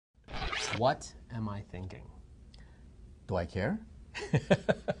What am I thinking? Do I care?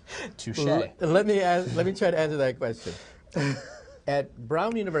 Touche. Let me try to answer that question. At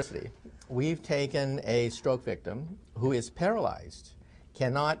Brown University, we've taken a stroke victim who is paralyzed,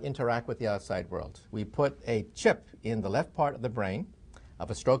 cannot interact with the outside world. We put a chip in the left part of the brain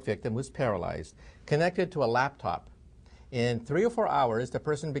of a stroke victim who's paralyzed, connected to a laptop. In 3 or 4 hours, the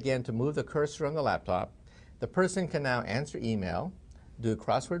person began to move the cursor on the laptop. The person can now answer email, do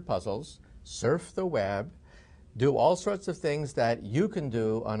crossword puzzles, surf the web, do all sorts of things that you can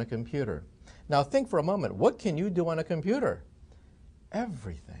do on a computer. Now think for a moment, what can you do on a computer?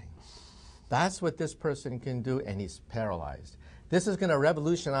 Everything. That's what this person can do, and he's paralyzed. This is going to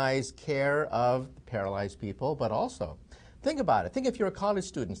revolutionize care of paralyzed people, but also, think about it. Think if you're a college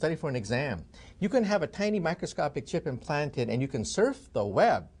student studying for an exam. You can have a tiny microscopic chip implanted, and you can surf the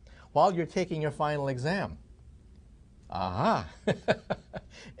web while you're taking your final exam. Aha!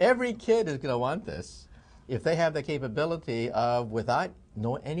 Every kid is going to want this if they have the capability of, without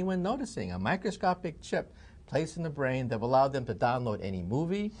anyone noticing, a microscopic chip placed in the brain that will allow them to download any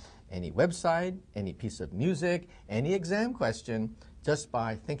movie, any website, any piece of music, any exam question, just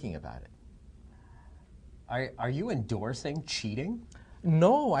by thinking about it. Are you endorsing cheating?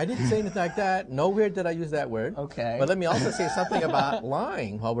 No, I didn't say anything like that. Nowhere did I use that word. Okay. But let me also say something about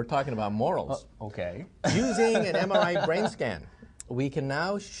lying while we're talking about morals. Okay. Using an MRI brain scan, we can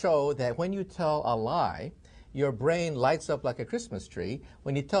now show that when you tell a lie, your brain lights up like a Christmas tree.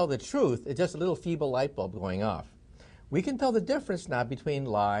 When you tell the truth, it's just a little feeble light bulb going off. We can tell the difference now between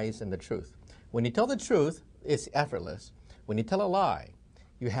lies and the truth. When you tell the truth, it's effortless. When you tell a lie,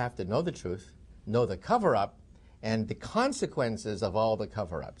 you have to know the truth, know the cover-up, and the consequences of all the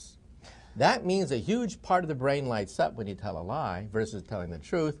cover-ups. That means a huge part of the brain lights up when you tell a lie versus telling the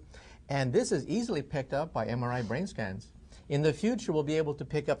truth, and this is easily picked up by MRI brain scans. In the future, we'll be able to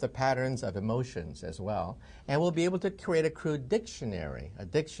pick up the patterns of emotions as well, and we'll be able to create a crude dictionary, a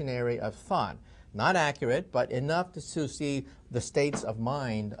dictionary of thought. Not accurate, but enough to see the states of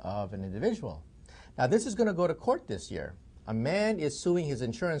mind of an individual. Now, this is going to go to court this year. A man is suing his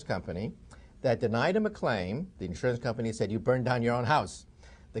insurance company that denied him a claim. The insurance company said, you burned down your own house.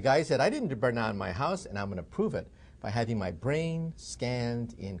 The guy said, I didn't burn down my house, and I'm going to prove it by having my brain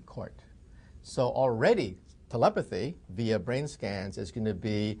scanned in court. So already, telepathy via brain scans is going to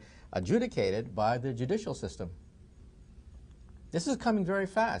be adjudicated by the judicial system. This is coming very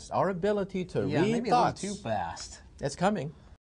fast. Our ability to read maybe thoughts. a little too fast. It's coming.